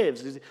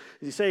slaves. Does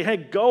he say, hey,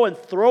 go and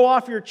throw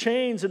off your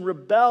chains and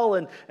rebel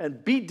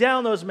and beat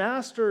down those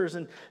masters?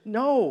 And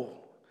no.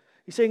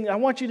 He's saying, I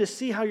want you to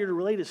see how you're to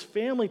relate as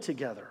family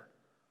together.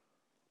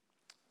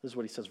 This is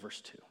what he says,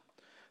 verse 2.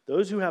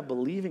 Those who have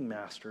believing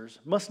masters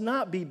must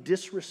not be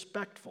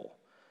disrespectful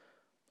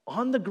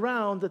on the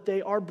ground that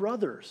they are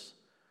brothers.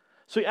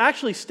 So he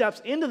actually steps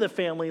into the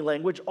family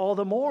language all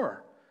the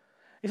more.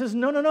 He says,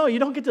 no, you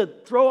don't get to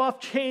throw off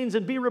chains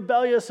and be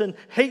rebellious and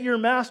hate your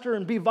master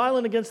and be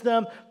violent against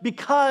them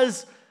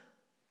because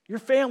you're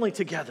family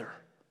together.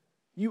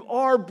 You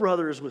are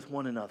brothers with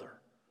one another.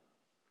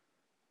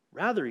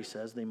 Rather, he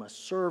says, they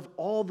must serve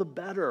all the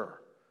better.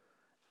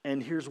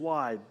 And here's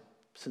why.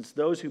 Since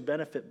those who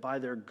benefit by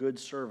their good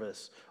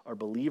service are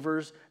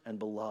believers and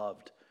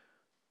beloved.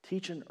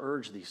 Teach and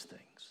urge these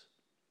things.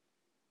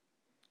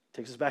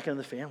 Takes us back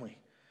into the family.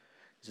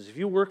 He says, if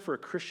you work for a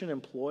Christian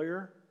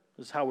employer,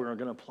 this is how we're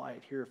going to apply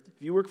it here.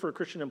 If you work for a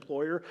Christian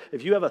employer,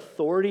 if you have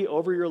authority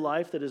over your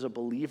life that is a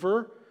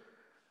believer,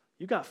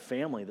 you've got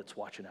family that's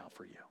watching out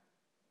for you.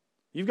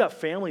 You've got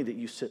family that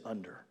you sit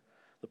under.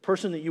 The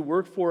person that you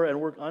work for and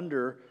work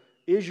under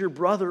is your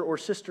brother or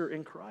sister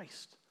in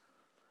Christ.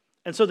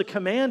 And so the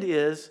command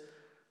is,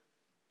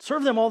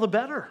 serve them all the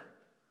better.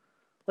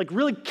 Like,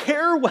 really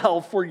care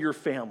well for your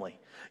family.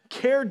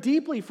 Care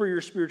deeply for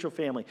your spiritual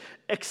family.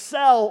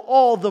 Excel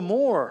all the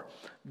more.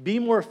 Be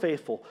more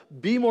faithful.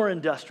 Be more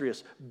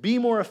industrious. Be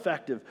more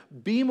effective.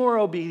 Be more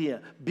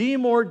obedient. Be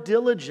more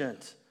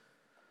diligent.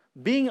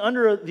 Being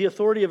under the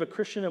authority of a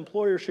Christian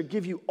employer should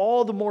give you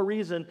all the more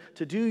reason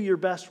to do your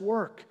best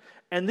work.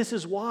 And this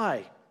is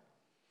why.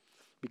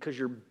 Because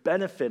you're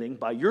benefiting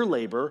by your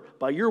labor,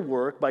 by your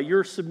work, by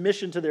your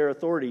submission to their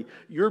authority.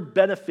 You're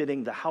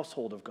benefiting the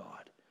household of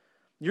God.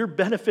 You're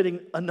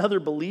benefiting another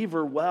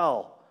believer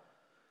well.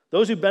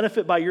 Those who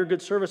benefit by your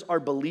good service are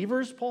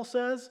believers, Paul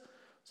says.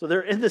 So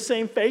they're in the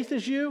same faith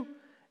as you,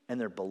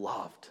 and they're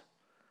beloved.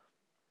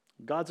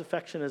 God's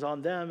affection is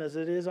on them as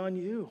it is on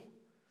you.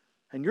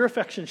 And your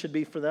affection should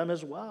be for them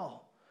as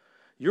well.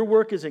 Your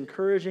work is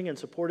encouraging and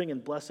supporting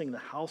and blessing the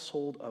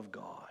household of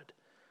God.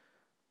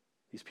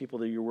 These people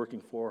that you're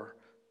working for,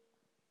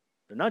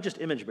 they're not just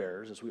image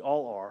bearers, as we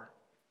all are,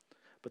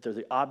 but they're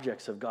the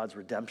objects of God's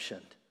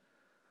redemption.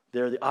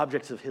 They're the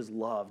objects of his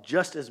love,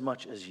 just as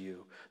much as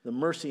you. The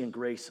mercy and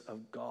grace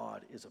of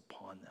God is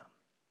upon them.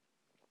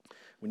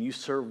 When you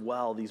serve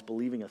well these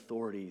believing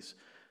authorities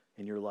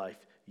in your life,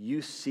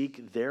 you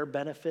seek their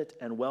benefit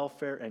and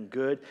welfare and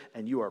good,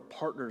 and you are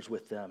partners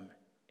with them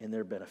in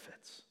their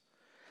benefits.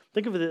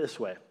 Think of it this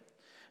way.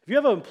 If you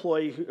have an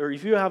employee, or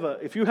if you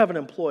have an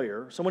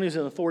employer, someone who's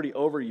in authority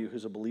over you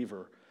who's a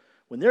believer,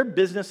 when their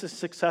business is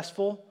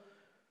successful,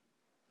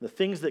 the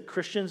things that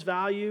Christians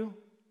value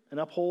and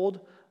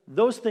uphold,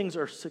 those things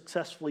are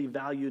successfully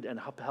valued and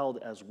upheld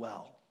as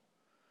well.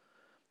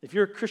 If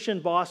your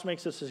Christian boss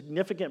makes a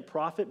significant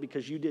profit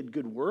because you did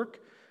good work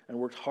and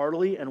worked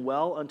heartily and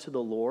well unto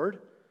the Lord,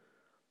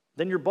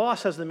 then your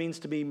boss has the means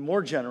to be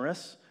more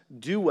generous,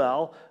 do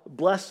well,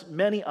 bless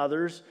many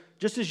others,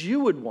 just as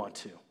you would want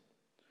to.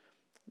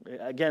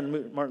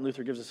 Again, Martin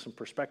Luther gives us some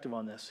perspective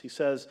on this. He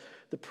says,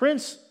 the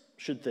prince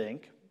should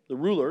think, the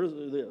ruler,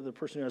 the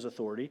person who has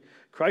authority,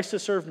 Christ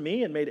has served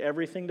me and made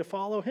everything to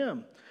follow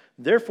him.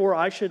 Therefore,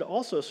 I should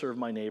also serve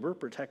my neighbor,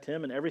 protect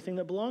him and everything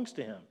that belongs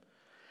to him.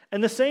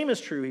 And the same is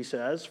true, he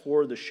says,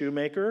 for the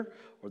shoemaker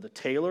or the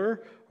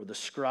tailor or the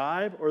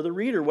scribe or the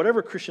reader,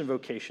 whatever Christian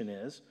vocation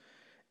is.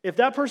 If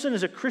that person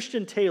is a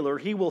Christian tailor,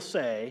 he will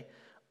say,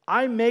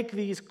 I make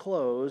these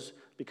clothes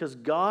because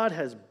God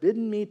has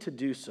bidden me to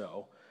do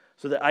so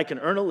that I can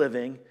earn a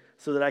living,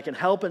 so that I can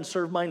help and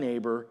serve my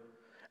neighbor.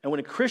 And when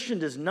a Christian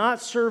does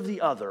not serve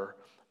the other,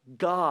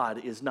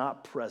 God is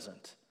not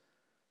present.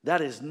 That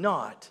is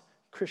not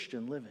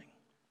Christian living.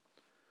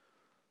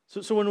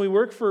 So when we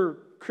work for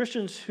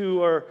Christians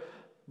who are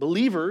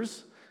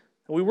believers,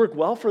 and we work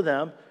well for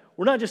them,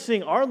 we're not just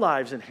seeing our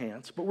lives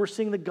enhanced, but we're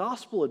seeing the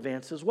gospel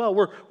advance as well.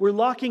 We're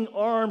locking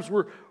arms,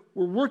 we're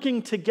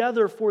working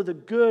together for the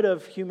good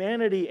of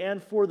humanity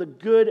and for the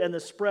good and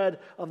the spread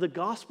of the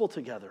gospel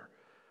together.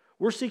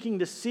 We're seeking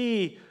to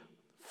see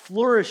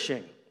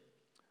flourishing.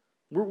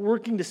 We're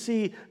working to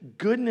see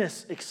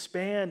goodness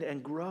expand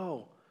and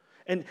grow.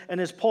 And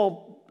as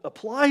Paul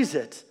applies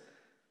it,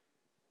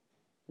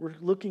 we're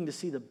looking to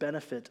see the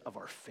benefit of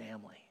our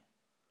family.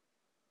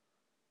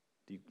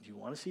 Do you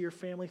want to see your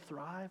family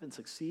thrive and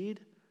succeed?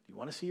 Do you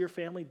want to see your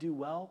family do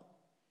well?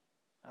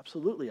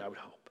 Absolutely, I would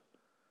hope.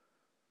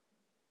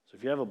 So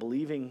if you have a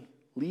believing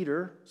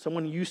leader,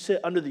 someone you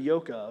sit under the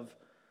yoke of,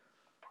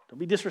 don't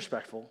be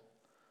disrespectful.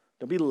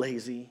 Don't be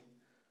lazy.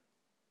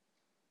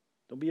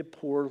 Don't be a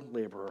poor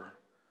laborer,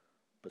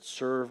 but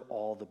serve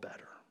all the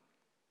better.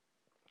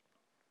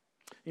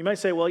 You might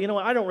say, well, you know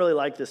what? I don't really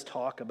like this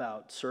talk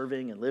about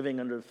serving and living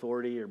under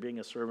authority or being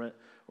a servant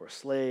or a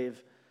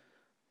slave.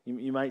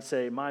 You might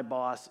say, my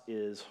boss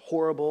is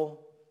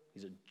horrible.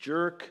 He's a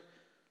jerk.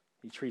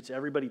 He treats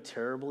everybody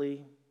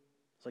terribly.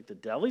 It's like the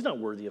devil. He's not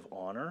worthy of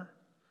honor.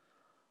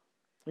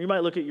 You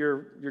might look at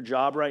your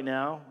job right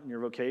now, your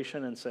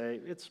vocation, and say,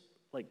 it's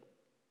like,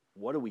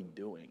 what are we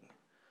doing?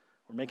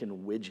 We're making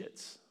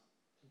widgets.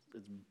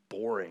 It's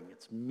boring.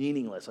 It's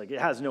meaningless. Like, it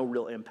has no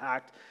real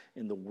impact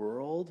in the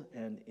world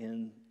and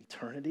in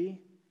eternity.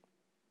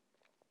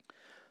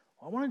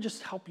 I want to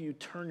just help you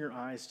turn your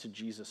eyes to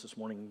Jesus this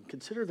morning and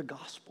consider the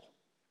gospel.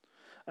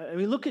 I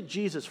mean, look at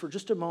Jesus for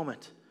just a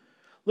moment.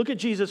 Look at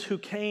Jesus who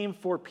came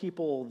for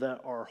people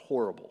that are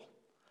horrible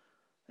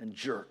and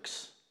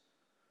jerks.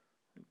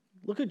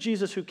 Look at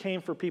Jesus who came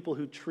for people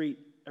who treat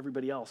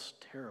everybody else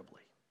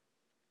terribly.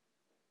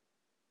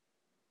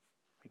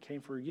 He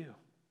came for you.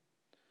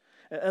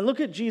 And look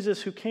at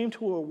Jesus who came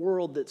to a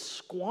world that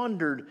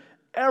squandered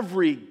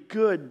every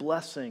good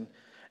blessing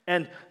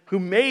and who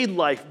made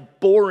life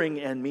boring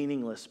and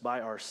meaningless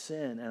by our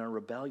sin and our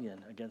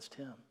rebellion against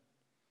him.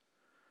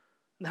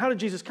 And how did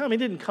Jesus come? He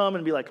didn't come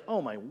and be like,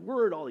 oh my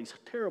word, all these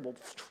terrible,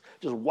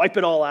 just wipe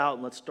it all out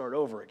and let's start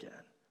over again.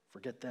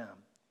 Forget them.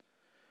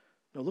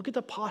 No, look at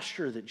the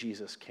posture that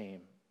Jesus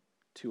came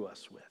to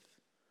us with.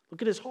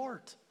 Look at his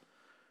heart.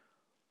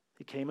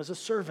 He came as a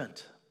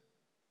servant.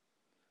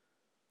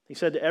 He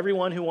said to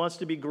everyone who wants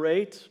to be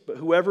great, but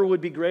whoever would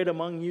be great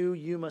among you,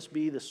 you must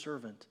be the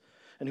servant.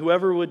 And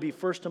whoever would be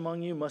first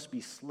among you must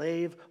be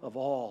slave of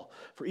all.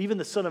 For even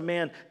the Son of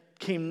Man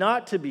came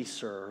not to be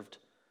served,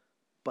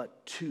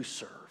 but to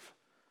serve,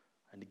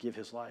 and to give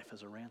his life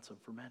as a ransom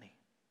for many.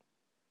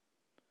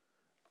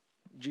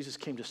 Jesus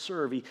came to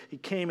serve. He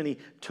came and he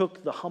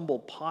took the humble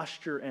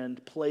posture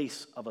and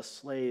place of a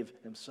slave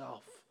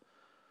himself.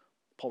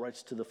 Paul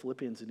writes to the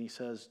Philippians and he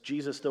says,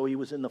 Jesus, though he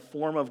was in the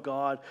form of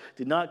God,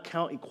 did not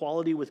count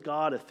equality with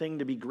God a thing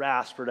to be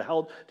grasped or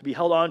to be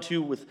held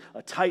onto with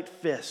a tight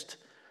fist,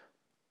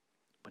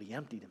 but he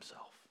emptied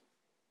himself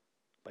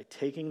by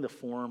taking the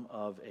form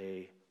of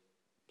a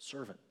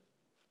servant,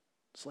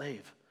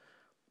 slave,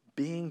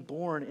 being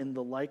born in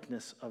the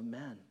likeness of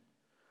men.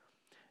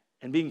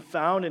 And being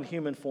found in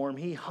human form,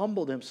 he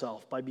humbled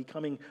himself by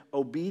becoming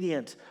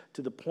obedient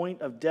to the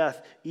point of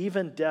death,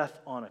 even death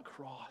on a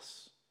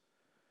cross.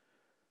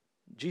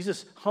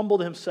 Jesus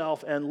humbled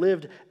himself and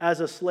lived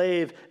as a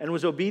slave and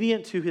was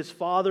obedient to his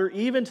Father,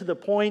 even to the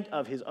point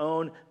of his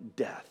own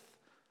death,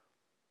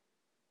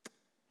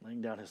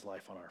 laying down his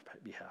life on our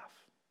behalf.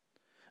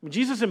 I mean,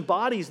 Jesus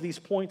embodies these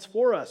points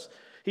for us.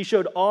 He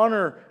showed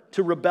honor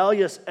to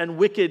rebellious and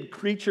wicked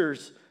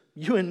creatures,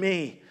 you and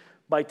me,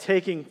 by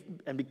taking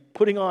and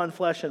putting on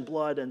flesh and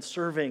blood and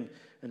serving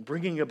and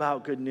bringing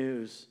about good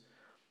news.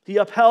 He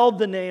upheld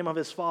the name of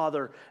his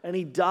Father, and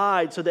he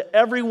died so that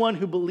everyone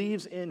who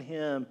believes in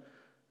him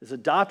is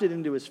adopted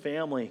into his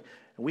family,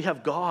 and we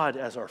have God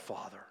as our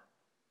Father.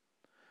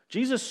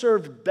 Jesus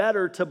served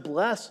better to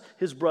bless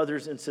his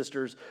brothers and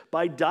sisters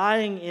by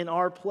dying in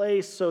our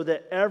place so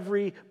that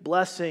every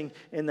blessing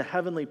in the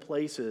heavenly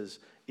places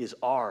is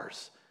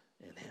ours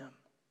in him.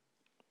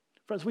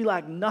 Friends, we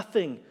lack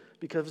nothing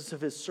because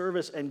of his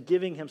service and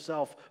giving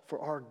himself for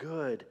our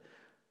good.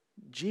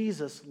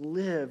 Jesus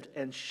lived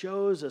and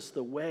shows us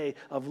the way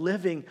of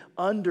living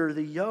under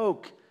the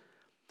yoke.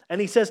 And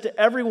he says to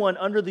everyone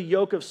under the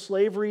yoke of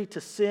slavery to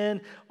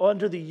sin,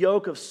 under the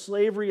yoke of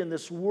slavery in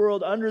this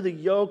world, under the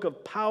yoke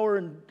of power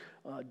and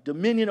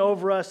dominion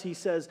over us, he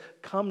says,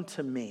 come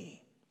to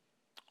me,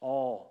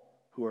 all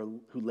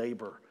who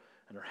labor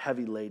and are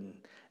heavy laden,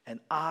 and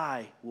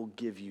I will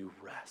give you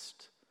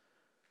rest.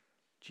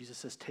 Jesus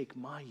says, take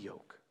my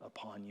yoke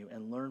upon you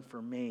and learn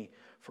from me,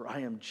 for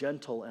I am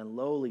gentle and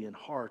lowly in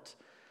heart,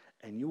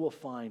 and you will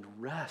find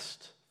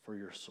rest for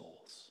your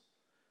souls.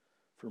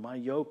 For my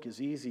yoke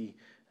is easy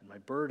and my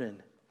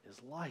burden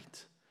is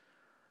light.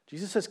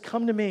 Jesus says,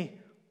 come to me,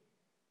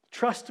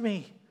 trust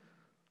me,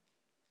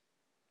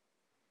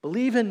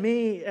 believe in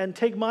me, and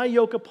take my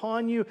yoke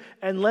upon you,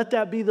 and let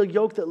that be the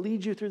yoke that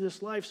leads you through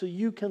this life so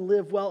you can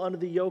live well under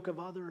the yoke of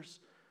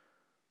others.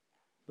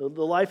 The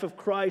life of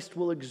Christ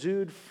will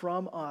exude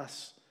from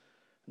us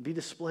and be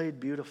displayed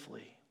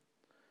beautifully.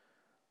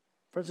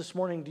 Friends, this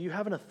morning, do you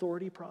have an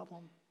authority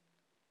problem?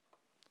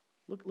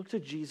 Look to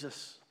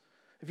Jesus.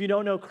 If you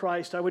don't know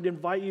Christ, I would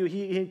invite you,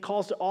 he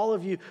calls to all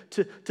of you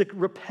to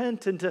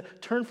repent and to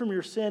turn from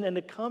your sin and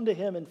to come to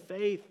him in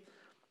faith,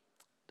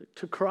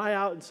 to cry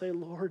out and say,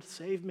 Lord,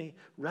 save me,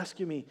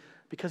 rescue me,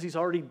 because he's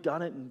already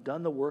done it and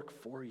done the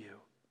work for you.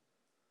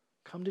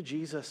 Come to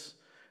Jesus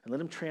and let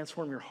him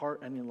transform your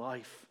heart and your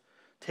life.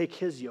 Take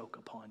his yoke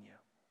upon you.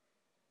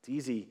 It's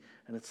easy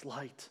and it's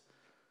light.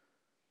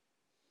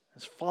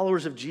 As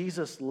followers of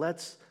Jesus,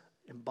 let's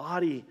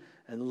embody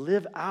and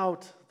live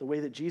out the way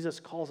that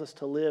Jesus calls us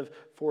to live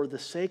for the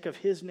sake of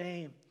his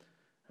name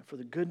and for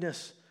the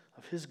goodness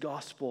of his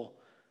gospel,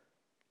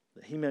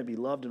 that he may be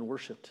loved and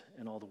worshiped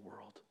in all the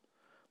world.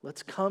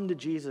 Let's come to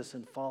Jesus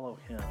and follow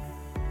him.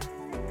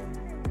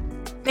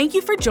 Thank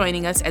you for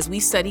joining us as we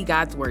study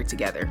God's Word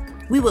together.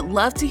 We would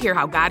love to hear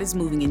how God is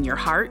moving in your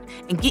heart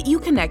and get you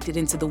connected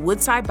into the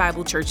Woodside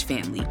Bible Church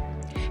family.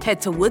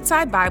 Head to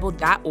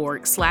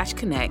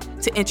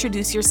woodsidebible.org/connect to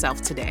introduce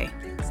yourself today.